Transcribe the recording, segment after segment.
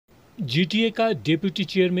GTA का deputy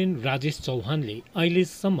chairman Rajesh चौहानले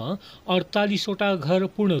अहिलेसम्म 48वटा घर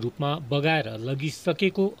पूर्ण रूपमा बगाएर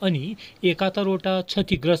लगिसकेको अनि 71वटा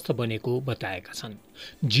क्षतिग्रस्त बनेको बताएका छन्।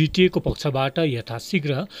 जीटीएको पक्षबाट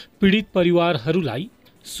यथाशीघ्र पीडित परिवारहरूलाई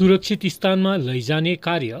सुरक्षित स्थानमा लैजाने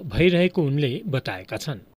कार्य भइरहेको उनले बताएका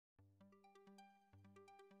छन्।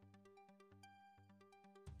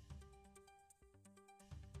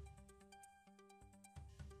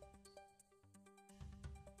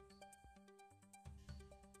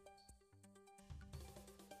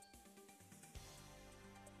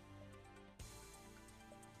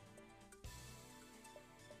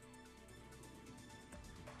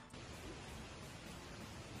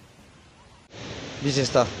 विशेष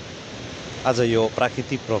त आज यो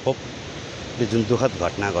प्राकृतिक प्रकोपले जुन दुःखद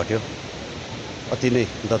घटना घट्यो अति नै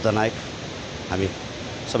दर्दनायक, हामी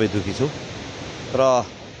सबै दुखी छौँ र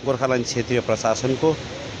गोर्खाल्यान्ड क्षेत्रीय प्रशासनको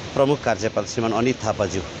प्रमुख कार्यपाल श्रीमान अनित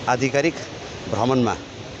थापाज्यू आधिकारिक भ्रमणमा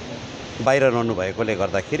बाहिर रहनु भएकोले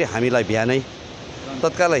गर्दाखेरि हामीलाई बिहानै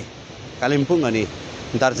तत्कालै कालिम्पोङ अनि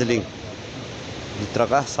दार्जिलिङ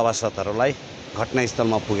भित्रका सभासदहरूलाई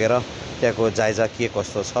घटनास्थलमा पुगेर त्यहाँको जायजा के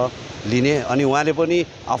कस्तो छ लिने अनि उहाँले पनि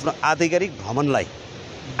आफ्नो आधिकारिक भ्रमणलाई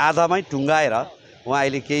आधामै टुङ्गाएर उहाँ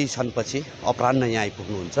अहिले केही क्षणपछि अपराह्न यहाँ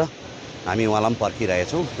आइपुग्नुहुन्छ। हामी उहाँलाई पनि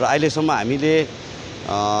पर्खिरहेछौँ र अहिलेसम्म हामीले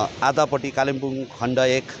आधापट्टि कालिम्पोङ खण्ड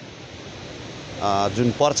 1 जुन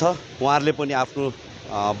पर्छ उहाँहरूले पनि आफ्नो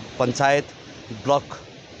पञ्चायत ब्लक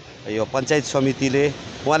यो पञ्चायत समितिले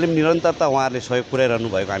उहाँले निरन्तरता उहाँहरूले सहयोग पुर्याइरहनु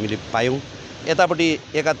भएको हामीले पायौँ। यतापट्टि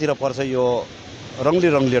एकातिर पर्छ यो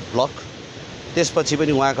रङ्गलियट ब्लक, त्यसपछि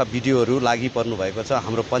पनि उहाँका भिडियोहरू लागि पर्नु भएको छ,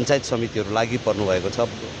 हाम्रो पञ्चायत समितिहरू लागि पर्नु भएको छ,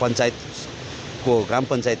 पञ्चायतको ग्राम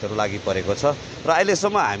पञ्चायतहरू लागि परेको छ र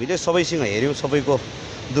अहिलेसम्म हामीले सबैसँग हेऱ्यौँ, सबैको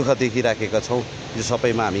दुःख देखिराखेका छौँ, यो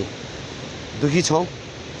सबैमा हामी दुखी छौँ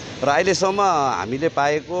र अहिलेसम्म हामीले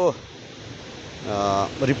पाएको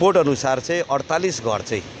रिपोर्ट अनुसार चाहिँ 48 घर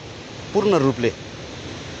चाहिँ पूर्ण रूपले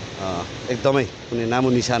एकदमै कुनै नामो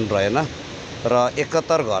निशान रहेन र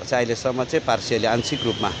 71 घर चाहिँ अहिलेसम्म चाहिँ पार्सियली आंशिक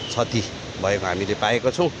रूपमा क्षति भएको हामीले पाएको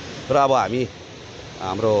छौँ र अब हामी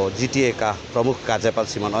हाम्रो जीटीएका प्रमुख कार्यपाल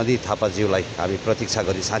श्रीमान अनित थापाज्यूलाई हामी प्रतीक्षा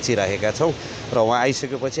गरी साँचिरहेका छौँ र उहाँ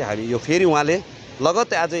आइसकेपछि हामी यो फेरि उहाँले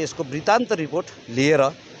लगत्तै आज यसको वृत्तान्त रिपोर्ट लिएर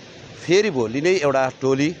फेरि भोलि नै एउटा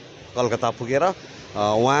टोली कलकत्ता पुगेर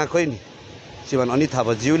उहाँकै श्रीमान अनित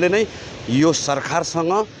थापाज्यूले नै यो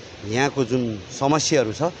सरकारसँग यहाँको जुन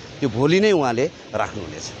समस्याहरू छ त्यो भोलि नै उहाँले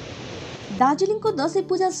राख्नुहुनेछ। दार्जिलिङ को दशैं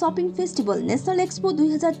पूजा शपिङ फेस्टिभल नेशनल एक्सपो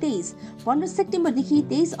 2023 15 सेप्टेम्बरदेखि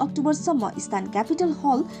 23 अक्टोबरसम्म स्थान क्यापिटल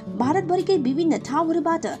हल भारतभरिकै विभिन्न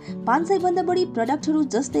ठाउँहरूबाट 500 भन्दा बढी प्रोडक्टहरू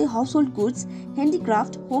जस्तै household goods,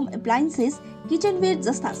 handicraft, home appliances, kitchenware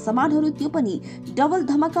जस्ता सामानहरू त्यो पनि डबल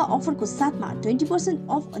धमाका अफरको साथमा 20%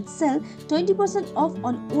 of on sale, 20% of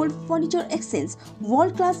on old furniture exchange,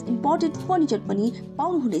 world class imported furniture पनि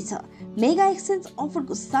पाउनुहुनेछ। मेगा एक्सचेन्ज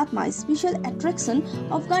अफरको साथमा स्पेशल एट्र्याक्सन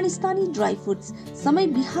अफगानिस्तानी ड्राई फुड्स, समय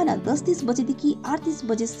बिहान 10:30 बजेदेखि 8:30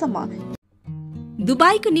 बजेसम्म।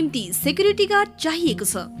 दुबईको निम्ति सेक्युरिटी गार्ड चाहिएको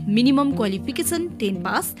छ। मिनिमम क्वालिफिकेसन 10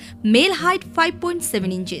 पास, मेल height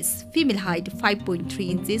 5.7 inches, female height 5.3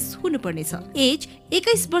 inches हुनुपर्नेछ। एज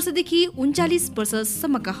 21 वर्षदेखि 39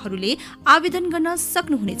 वर्षसम्मकाहरूले आवेदन गर्न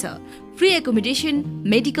सक्नुहुनेछ। फ्री एकोमोडेसन,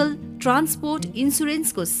 मेडिकल, ट्रान्सपोर्ट,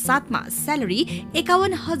 इन्सुरेन्सको साथमा स्यालेरी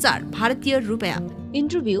 51,000 भारतीय रुपियाँ।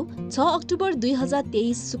 इन्टरभ्यू 6 अक्टोबर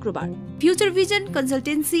 2023 शुक्रबार। Future vision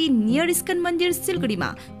consultancy near ISKCON मन्दिर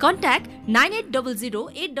सिलगढीमा। कन्ट्याक्ट 9800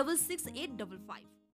 866 855।